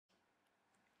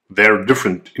there are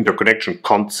different interconnection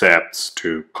concepts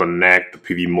to connect the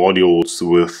PV modules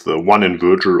with one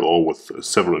inverter or with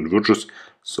several inverters.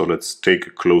 So let's take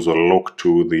a closer look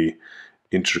to the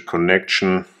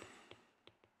interconnection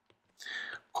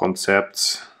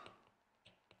concepts.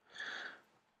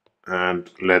 And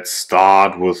let's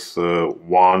start with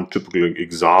one typical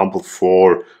example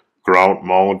for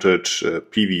ground-mounted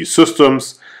PV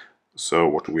systems. So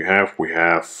what do we have? We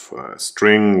have a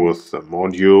string with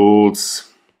modules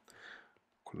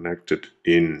connected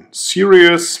in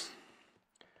series.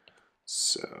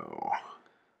 So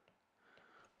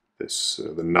this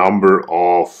the number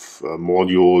of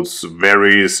modules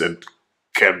varies and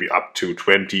can be up to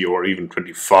 20 or even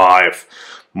 25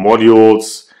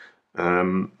 modules.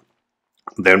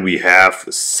 Then we have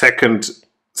a second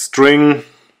string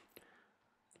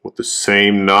with the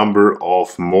same number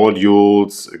of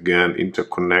modules, again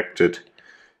interconnected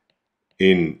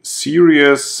in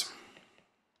series.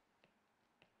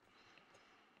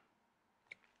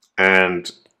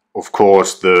 And of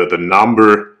course the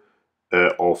number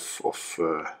of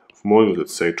modules,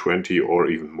 let's say 20 or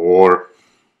even more,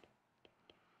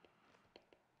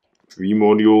 3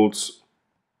 modules.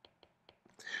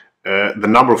 The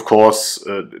number, of course,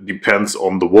 depends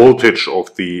on the voltage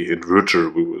of the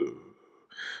inverter.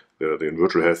 The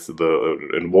inverter has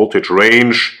the voltage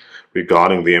range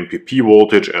regarding the MPP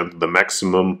voltage and the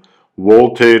maximum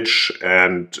voltage,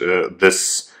 and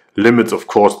this limits, of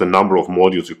course, the number of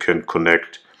modules you can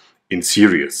connect in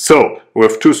series. So we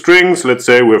have 2 strings. Let's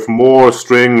say we have more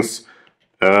strings,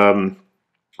 3,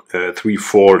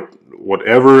 4,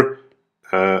 whatever.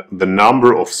 The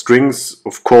number of strings,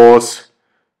 of course,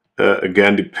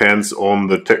 again depends on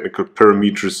the technical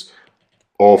parameters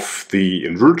of the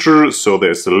inverter. So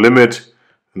there's a limit,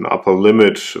 an upper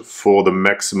limit for the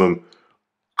maximum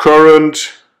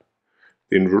current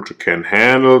the inverter can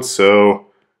handle.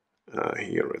 So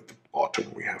here at the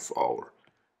bottom we have our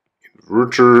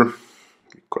inverter.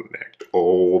 We connect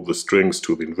all the strings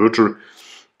to the inverter,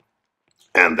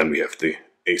 and then we have the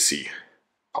AC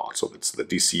part. So that's the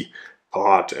DC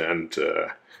part, and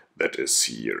that is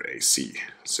here AC.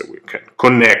 So we can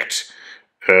connect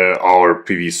our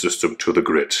PV system to the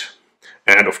grid.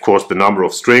 And of course the number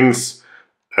of strings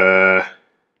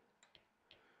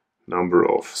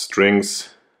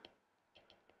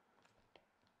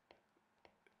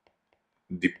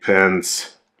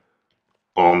depends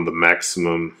on the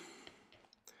maximum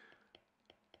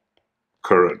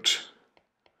current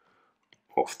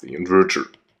of the inverter.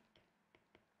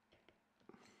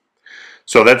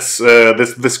 So that's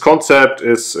this concept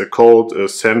is called a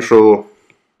central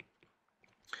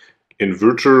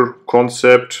inverter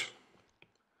concept,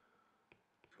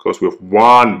 because we have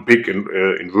one big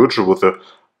inverter with a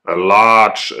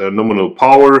large nominal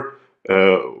power,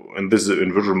 and this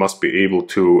inverter must be able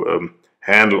to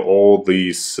handle all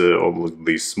these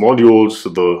modules,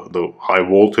 the high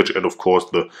voltage, and of course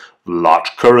the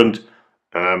large current,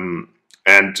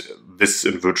 and this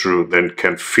inverter then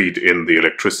can feed in the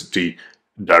electricity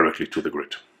directly to the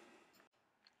grid.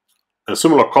 A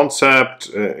similar concept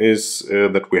is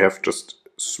that we have just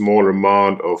a small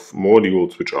amount of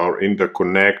modules which are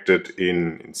interconnected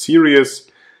in series.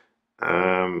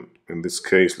 In this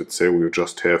case, let's say we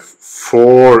just have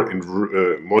 4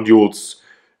 modules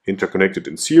interconnected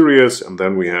in series, and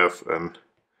then we have a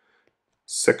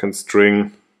second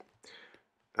string.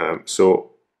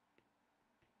 So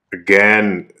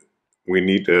again, we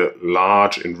need a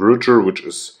large inverter which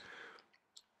is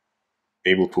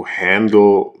able to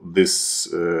handle this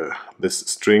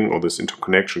string or this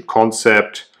interconnection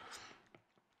concept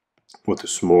with a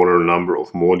smaller number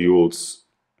of modules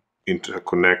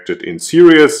interconnected in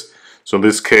series. So in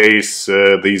this case,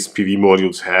 these PV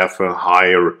modules have a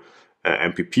higher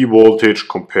MPP voltage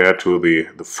compared to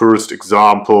the first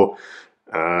example.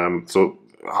 So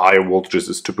higher voltages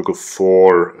is typical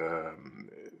for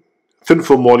thin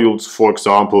film modules, for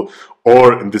example,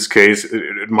 or in this case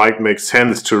it might make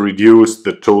sense to reduce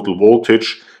the total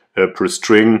voltage per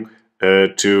string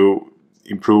to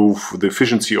improve the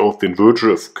efficiency of the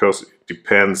inverter. Of course, it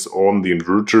depends on the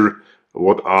inverter.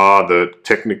 What are the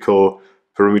technical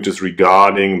parameters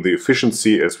regarding the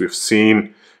efficiency? As we've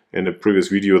seen in a previous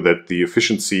video, that the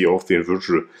efficiency of the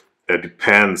inverter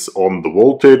depends on the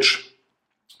voltage.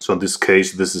 So in this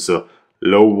case, this is a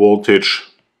low voltage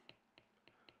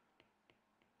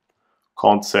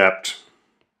concept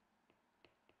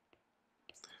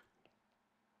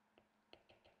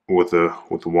with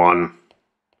one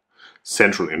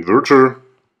central inverter.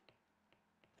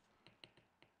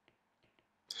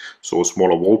 So a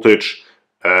smaller voltage,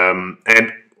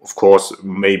 and of course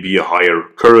maybe a higher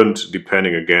current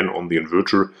depending again on the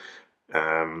inverter.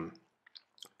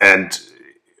 And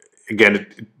again,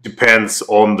 it depends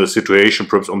on the situation,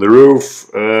 perhaps on the roof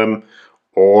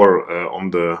or on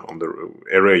the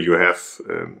area you have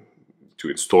to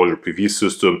install your PV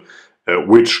system,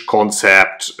 which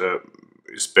concept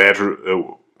is better.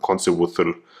 Concept with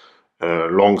the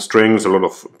long strings, a lot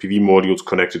of PV modules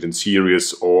connected in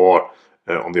series, or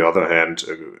on the other hand,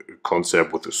 a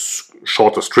concept with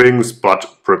shorter strings,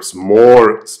 but perhaps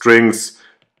more strings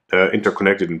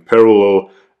interconnected in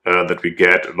parallel, that we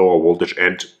get a lower voltage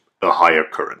and a higher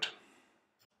current.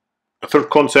 A third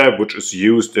concept which is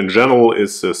used in general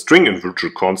is a string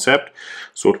inverter concept.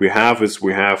 So what we have is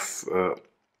we have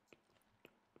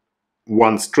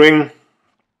one string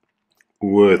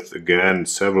with, again,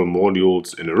 several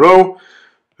modules in a row.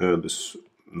 This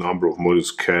number of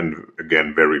modules can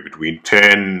again vary between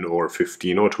 10 or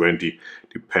 15 or 20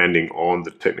 depending on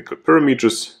the technical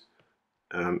parameters.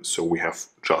 So we have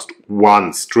just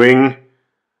one string,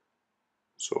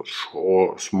 so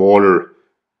smaller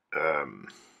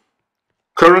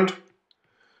current.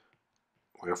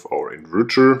 We have our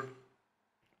inverter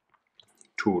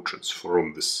to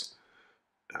transform this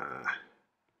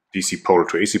DC power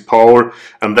to AC power,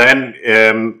 and then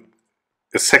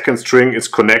a second string is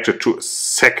connected to a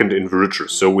second inverter.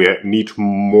 So we need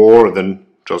more than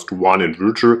just one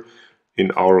inverter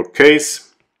in our case.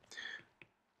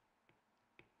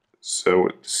 So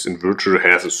this inverter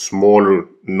has a smaller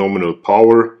nominal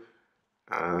power,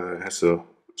 has a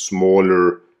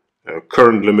smaller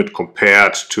current limit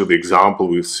compared to the example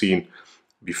we've seen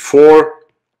before.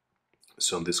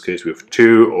 So in this case we have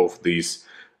two of these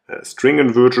string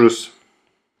inverters.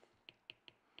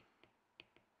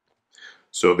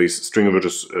 So these string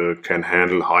inverters can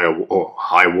handle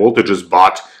high voltages,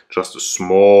 but just a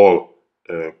small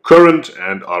current,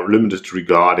 and are limited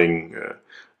regarding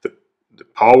the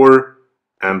power.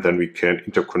 And then we can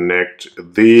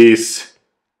interconnect these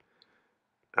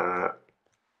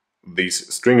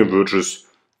string inverters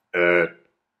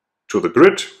to the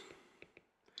grid.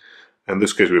 In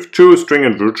this case we have two string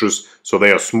inverters, so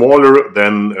they are smaller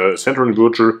than a central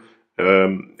inverter.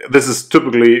 This is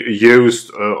typically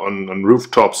used on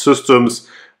rooftop systems,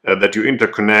 that you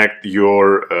interconnect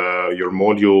your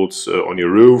modules on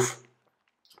your roof,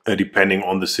 depending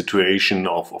on the situation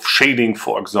of shading,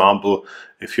 for example,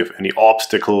 if you have any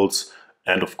obstacles,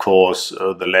 and of course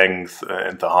the length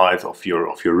and the height of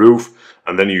your roof.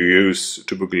 And then you use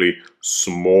typically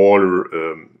smaller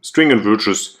string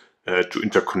inverters to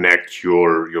interconnect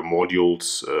your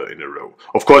modules in a row.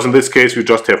 Of course, in this case we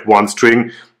just have one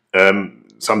string.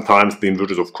 Sometimes the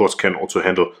inverters, of course, can also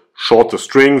handle shorter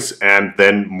strings, and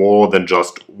then more than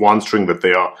just one string, that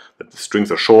the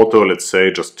strings are shorter, let's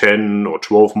say just 10 or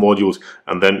 12 modules,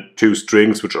 and then two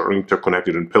strings which are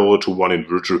interconnected in parallel to one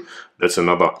inverter. That's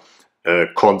another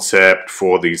concept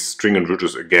for these string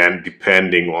inverters, again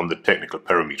depending on the technical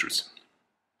parameters.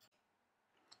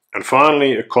 And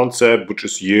finally, a concept which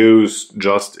is used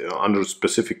just under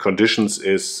specific conditions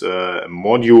is a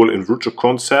module inverter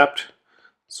concept.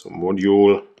 So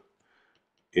module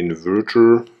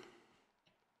inverter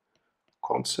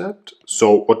concept.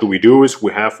 So what do we do is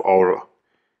we have our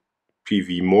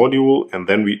PV module, and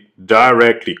then we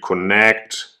directly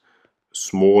connect a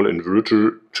small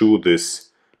inverter to this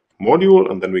module,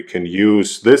 and then we can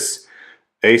use this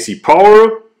AC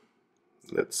power.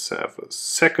 Let's have a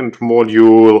second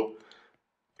module,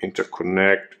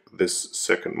 interconnect this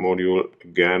second module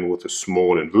again with a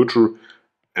small inverter,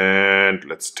 and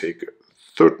let's take a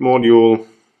third module,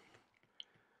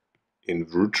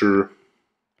 inverter,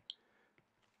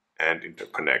 and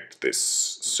interconnect this.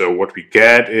 So what we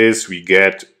get is we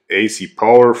get AC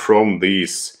power from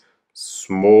these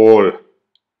small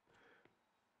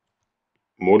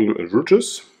module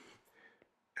inverters,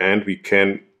 and we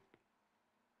can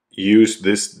use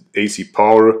this AC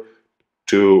power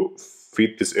to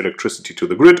feed this electricity to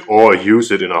the grid, or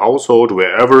use it in a household,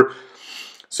 wherever.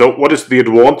 So what is the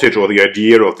advantage or the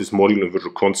idea of this module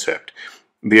inverter concept?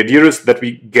 The idea is that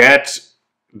we get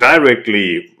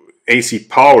directly AC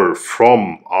power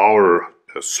from our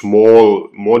small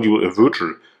module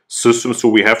inverter system. So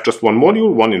we have just one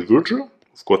module, one inverter.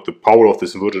 Of course, the power of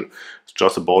this inverter is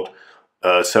just about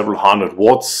several hundred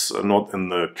watts, not in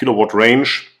the kilowatt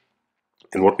range.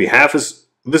 And what we have is,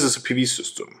 this is a PV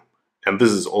system. And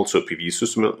this is also a PV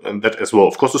system, and that as well.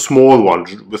 Of course, a small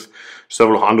one with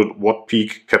several hundred watt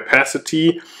peak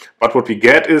capacity. But what we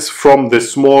get is from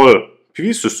this small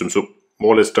PV system, so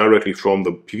more or less directly from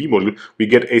the PV module, we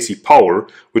get AC power,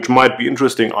 which might be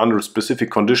interesting under specific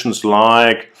conditions,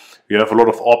 like you have a lot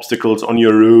of obstacles on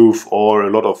your roof or a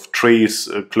lot of trees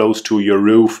close to your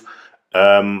roof.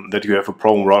 that you have a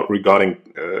problem regarding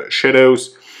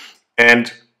shadows.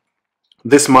 And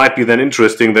this might be then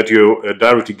interesting that you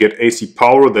directly get AC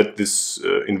power, that this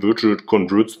inverter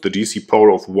converts the DC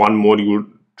power of one module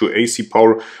to AC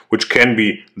power, which can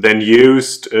be then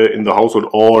used in the household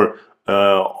or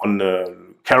on a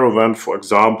caravan, for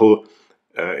example,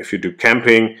 if you do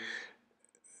camping.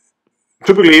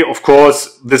 Typically, of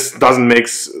course, this doesn't make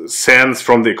sense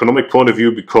from the economic point of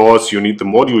view, because you need the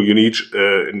module, you need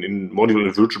in module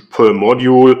inverter per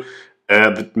module.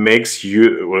 That makes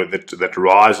you, or that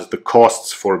rises the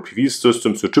costs for a PV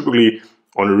system. So typically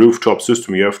on a rooftop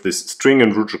system you have this string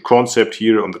inverter concept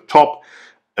here on the top,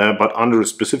 but under a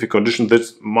specific condition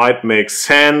this might make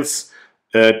sense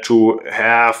to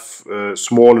have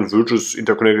small inverters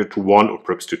interconnected to one or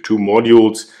perhaps to two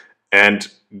modules and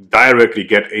directly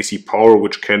get AC power,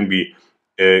 which can be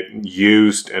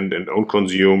used and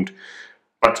consumed.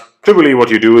 But typically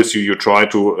what you do is you try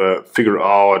to figure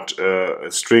out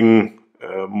a string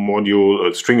module,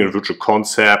 a string inverter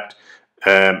concept,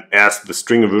 as the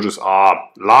string inverters are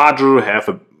larger, have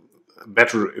a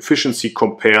better efficiency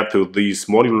compared to these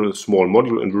small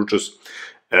module inverters.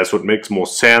 So it makes more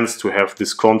sense to have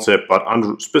this concept, but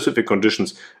under specific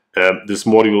conditions this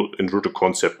module inverter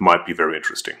concept might be very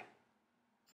interesting.